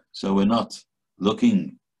 So we're not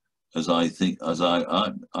looking, as I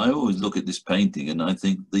always look at this painting and I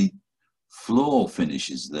think the floor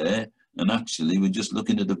finishes there, and actually we're just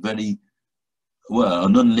looking at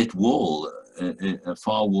an unlit wall, a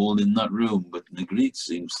far wall in that room, but Magritte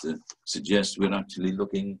seems to suggest we're actually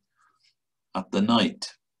looking at the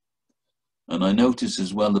night. And I notice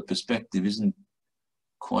as well the perspective isn't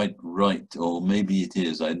quite right, or maybe it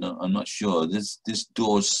is, I'm not sure. This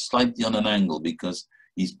door's slightly on an angle because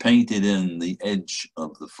he's painted in the edge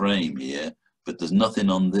of the frame here, but there's nothing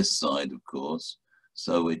on this side, of course.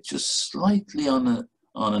 So it's just slightly on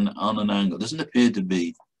an angle. It doesn't appear to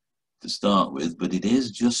be to start with, but it is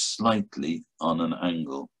just slightly on an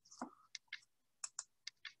angle.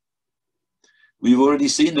 We've already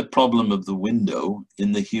seen the problem of the window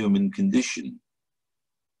in the human condition.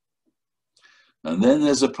 And then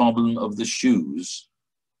there's a problem of the shoes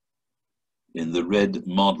in the red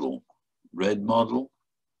model. Red model?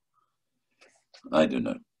 I don't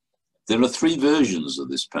know. There are 3 versions of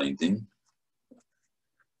this painting.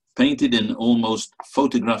 Painted in almost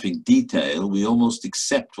photographic detail, we almost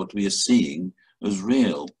accept what we are seeing as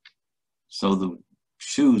real. So the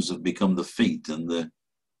shoes have become the feet, and the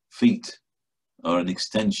feet are an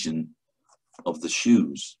extension of the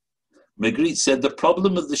shoes. Magritte said the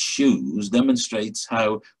problem of the shoes demonstrates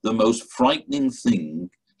how the most frightening thing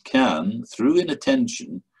can, through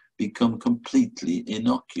inattention, become completely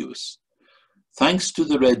innocuous. Thanks to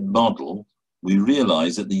the red model, we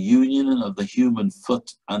realize that the union of the human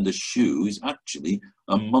foot and the shoe is actually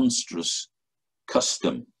a monstrous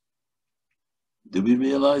custom. Do we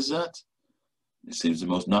realize that? It seems the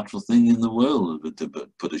most natural thing in the world to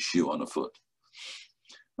put a shoe on a foot.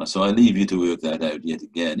 And so I leave you to work that out yet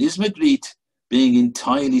again. Is Magritte being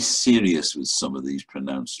entirely serious with some of these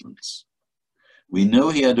pronouncements? We know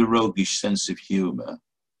he had a roguish sense of humor.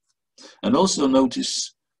 And also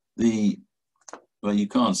notice well, you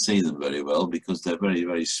can't see them very well because they're very,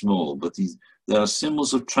 very small, but there are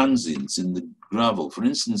symbols of transience in the gravel. For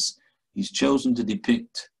instance, he's chosen to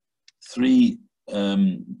depict 3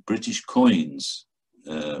 British coins,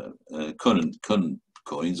 current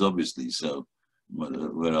coins, obviously. So,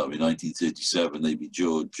 where are we? 1937. They'd be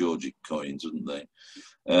Georgic coins, wouldn't they?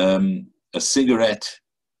 A cigarette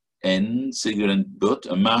butt,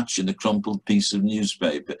 a match, and a crumpled piece of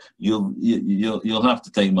newspaper. You'll have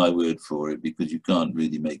to take my word for it because you can't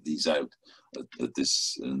really make these out at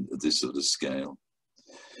this sort of scale.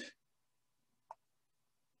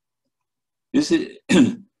 Is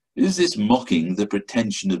this mocking the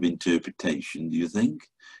pretension of interpretation, do you think?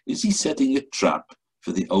 Is he setting a trap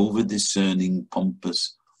for the over-discerning,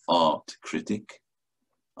 pompous art critic?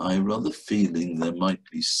 I rather feeling there might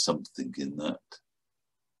be something in that.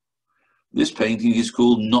 This painting is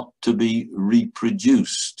called Not to be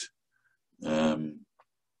Reproduced. Not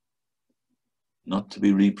to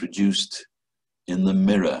be reproduced in the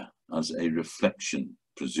mirror as a reflection,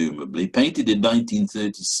 presumably. Painted in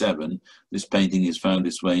 1937, this painting has found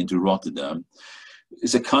its way into Rotterdam.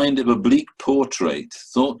 It's a kind of oblique portrait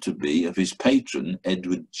thought to be of his patron,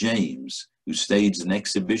 Edward James, who staged an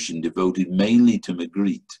exhibition devoted mainly to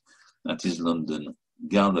Magritte at his London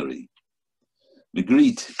gallery.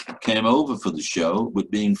 Magritte came over for the show,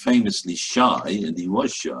 but being famously shy, and he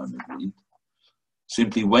was shy, Magritte,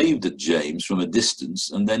 simply waved at James from a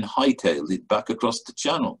distance and then hightailed it back across the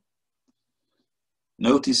channel.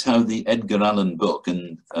 Notice how the Edgar Allan book,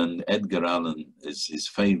 and Edgar Allan is his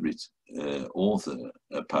favourite author,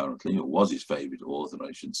 apparently, or was his favourite author,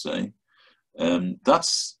 I should say.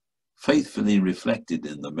 That's faithfully reflected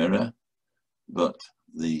in the mirror, but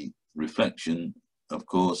the reflection, of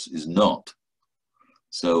course, is not.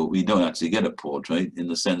 So we don't actually get a portrait in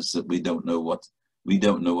the sense that we don't know what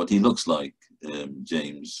he looks like,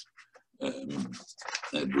 James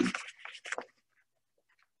Edward.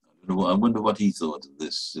 I wonder what he thought of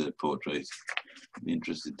this portrait. I'd be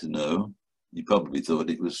interested to know. He probably thought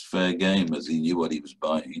it was fair game, as he knew what he was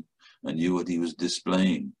buying and knew what he was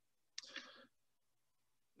displaying.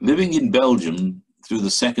 Living in Belgium through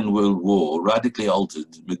the Second World War radically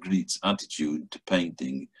altered Magritte's attitude to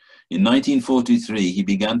painting. In 1943, he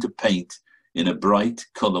began to paint in a bright,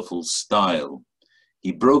 colourful style.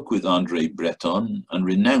 He broke with André Breton and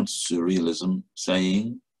renounced surrealism,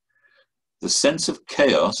 saying, "The sense of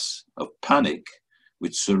chaos, of panic,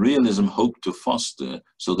 which surrealism hoped to foster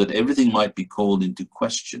so that everything might be called into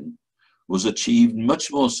question, was achieved much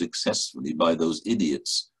more successfully by those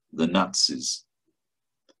idiots, the Nazis."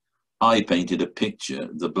 I painted a picture,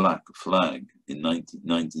 the Black Flag, in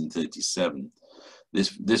 1937.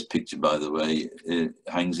 This picture, by the way,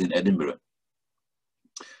 hangs in Edinburgh.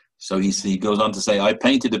 So he goes on to say, "I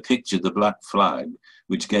painted a picture, the Black Flag,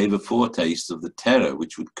 which gave a foretaste of the terror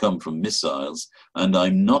which would come from missiles, and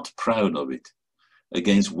I'm not proud of it.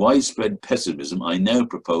 Against widespread pessimism, I now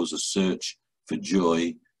propose a search for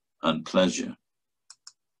joy and pleasure."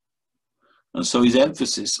 And so his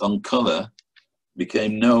emphasis on colour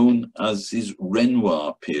became known as his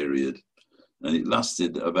Renoir period, and it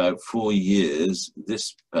lasted about 4 years.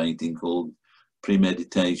 This painting, called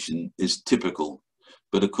Premeditation, is typical,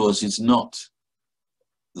 but of course it's not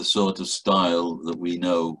the sort of style that we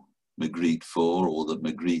know Magritte for, or that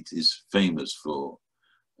Magritte is famous for.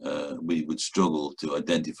 We would struggle to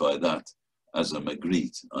identify that as a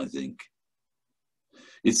Magritte, I think.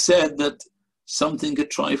 It's said that something a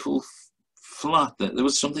trifle flat, that there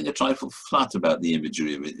was something a trifle flat about the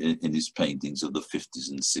imagery of it in his paintings of the 50s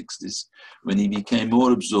and 60s, when he became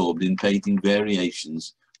more absorbed in painting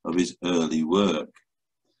variations of his early work.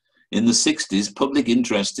 In the 60s, public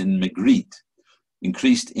interest in Magritte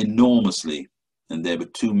increased enormously, and there were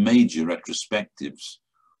 2 major retrospectives,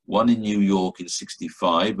 one in New York in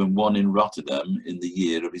 65 and one in Rotterdam in the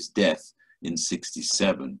year of his death in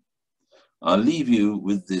 67. I'll leave you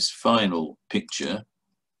with this final picture,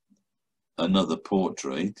 another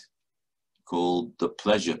portrait called The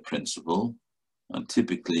Pleasure Principle, and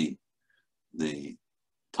typically the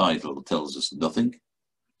title tells us nothing.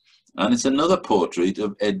 And it's another portrait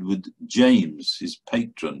of Edward James, his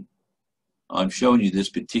patron. I'm showing you this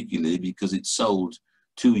particularly because it sold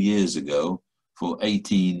 2 years ago for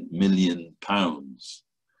 £18 million.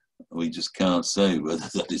 We just can't say whether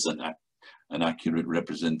that is an accurate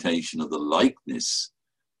representation of the likeness,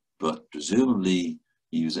 but presumably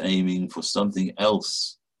he was aiming for something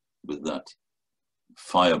else with that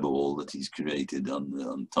fireball that he's created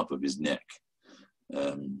on top of his neck.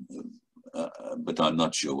 But I'm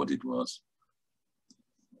not sure what it was.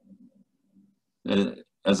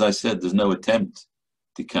 As I said, there's no attempt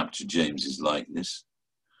to capture James's likeness.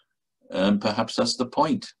 And perhaps that's the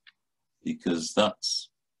point, because that's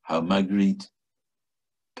how Magritte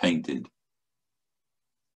painted.